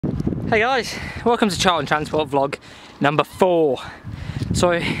Hey guys, welcome to Charlton Transport vlog number 4.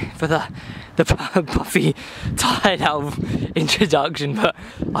 Sorry for the puffy, tired out introduction, but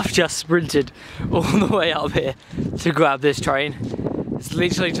I've just sprinted all the way up here to grab this train. It's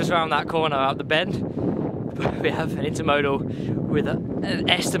literally just around that corner out the bend. We have an intermodal with an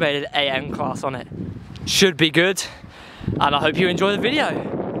estimated AM class on it. Should be good, and I hope you enjoy the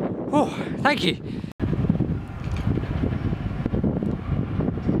video. Oh, thank you.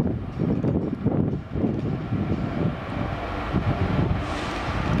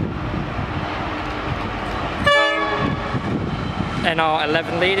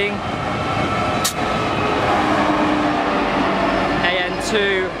 NR11 leading,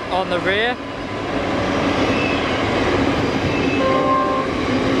 AN2 on the rear.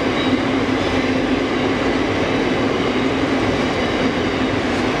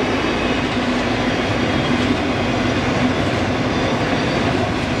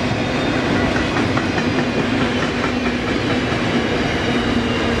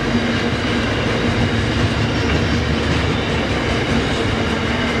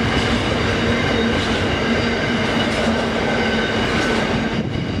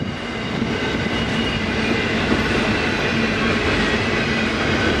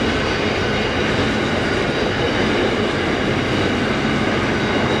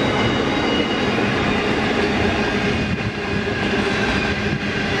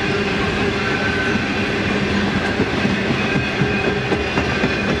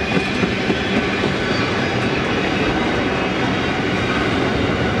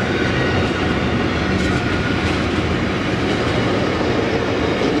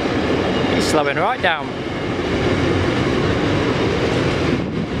 Slowing right down.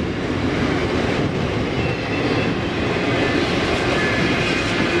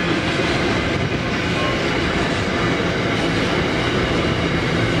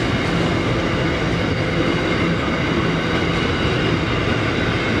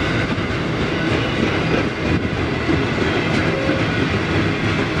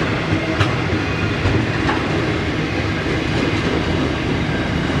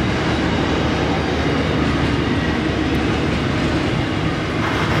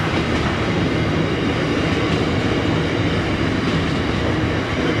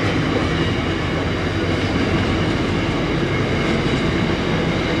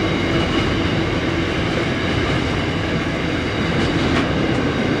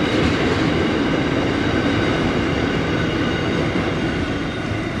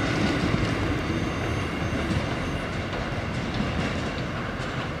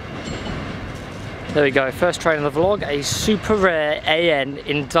 There we go, first train of the vlog, a super rare AN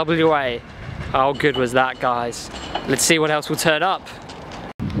in WA. How good was that, guys? Let's see what else will turn up.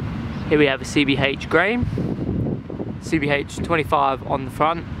 Here we have a CBH Grain, CBH 25 on the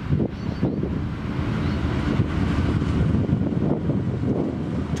front.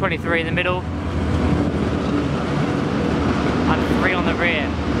 .23 in the middle, and 3 on the rear.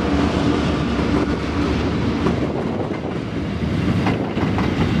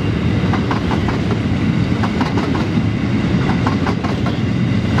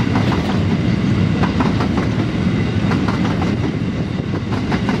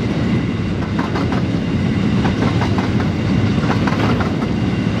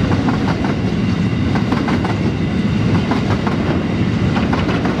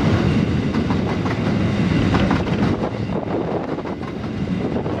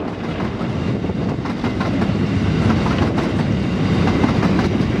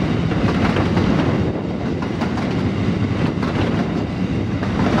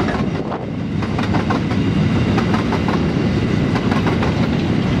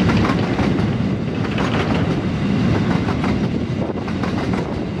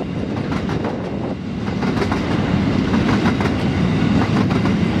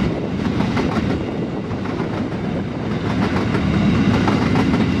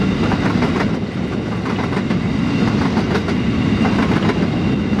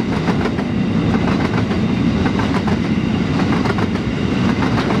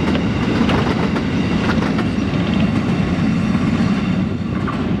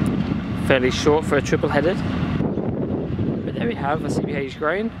 Fairly short for a triple-headed, but there we have a CBH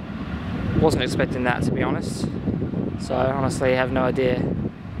Grain. Wasn't expecting that, to be honest, so honestly I have no idea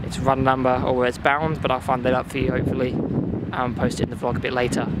its run number or where it's bound, but I'll find that up for you hopefully and post it in the vlog a bit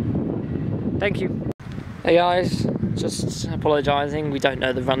later. Thank you. Hey guys, just apologising, we don't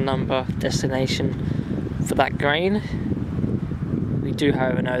know the run number destination for that grain. We do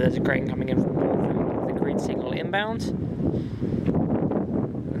however know there's a grain coming in from the green signal inbound.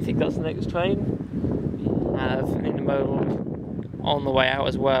 I think that's the next train. We have an intermodal on the way out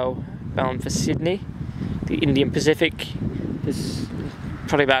as well, bound for Sydney. The Indian Pacific is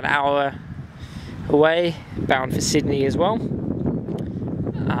probably about an hour away, bound for Sydney as well.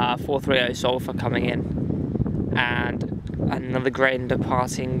 430 sulphur coming in, and another grain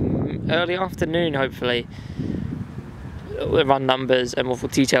departing early afternoon hopefully. The run numbers and more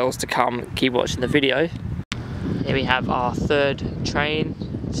details to come. Keep watching the video. Here we have our third train,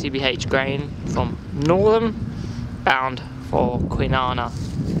 CBH Grain from Northern, bound for Kwinana.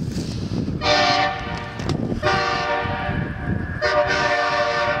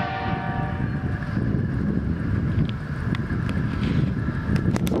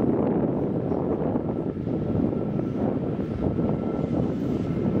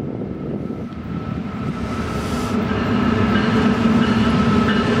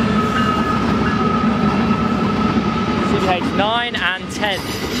 CBH 9 and 10.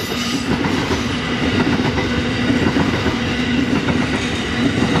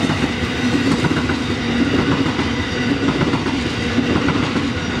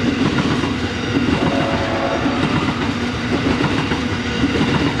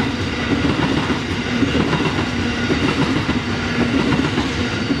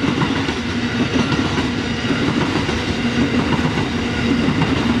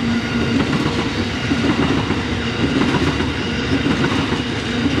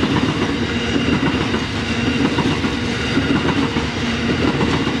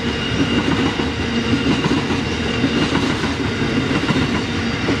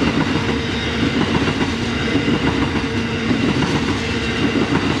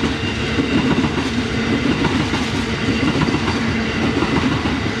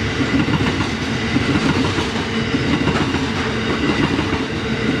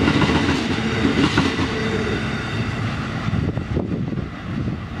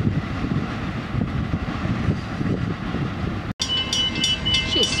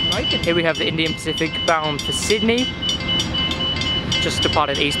 Here we have the Indian Pacific bound for Sydney. Just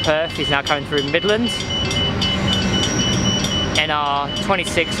departed East Perth, he's now coming through Midlands. NR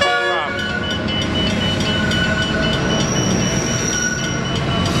 26 from.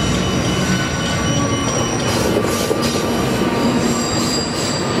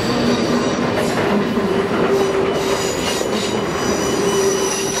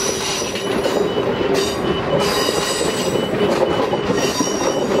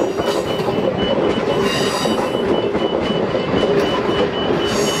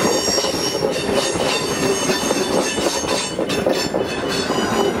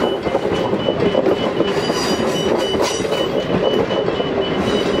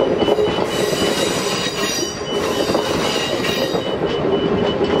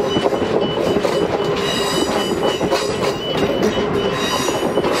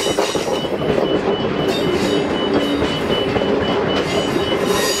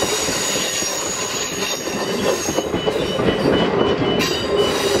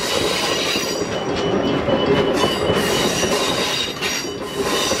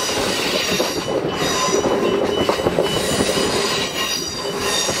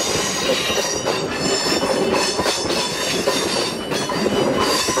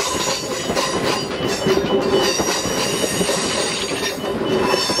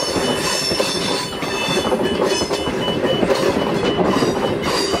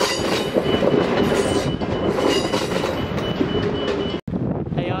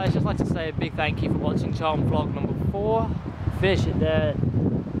 A big thank you for watching charm vlog number 4. Finish it there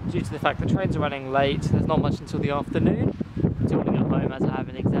due to the fact the trains are running late. There's not much until the afternoon. I'm still going to go home as I have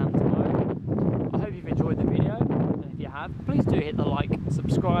an exam tomorrow. I hope you've enjoyed the video, and if you have, please do hit the like,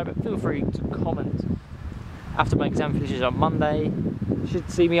 subscribe, and feel free to comment. After my exam finishes on Monday, you should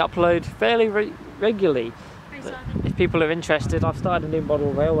see me upload fairly regularly. If people are interested, I've started a new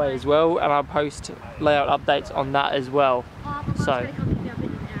model railway as well, and I'll post layout updates on that as well. So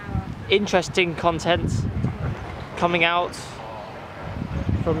interesting content coming out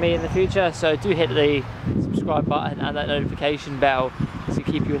from me in the future, so do hit the subscribe button and that notification bell to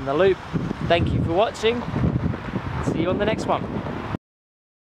keep you in the loop. Thank you for watching. See you on the next one.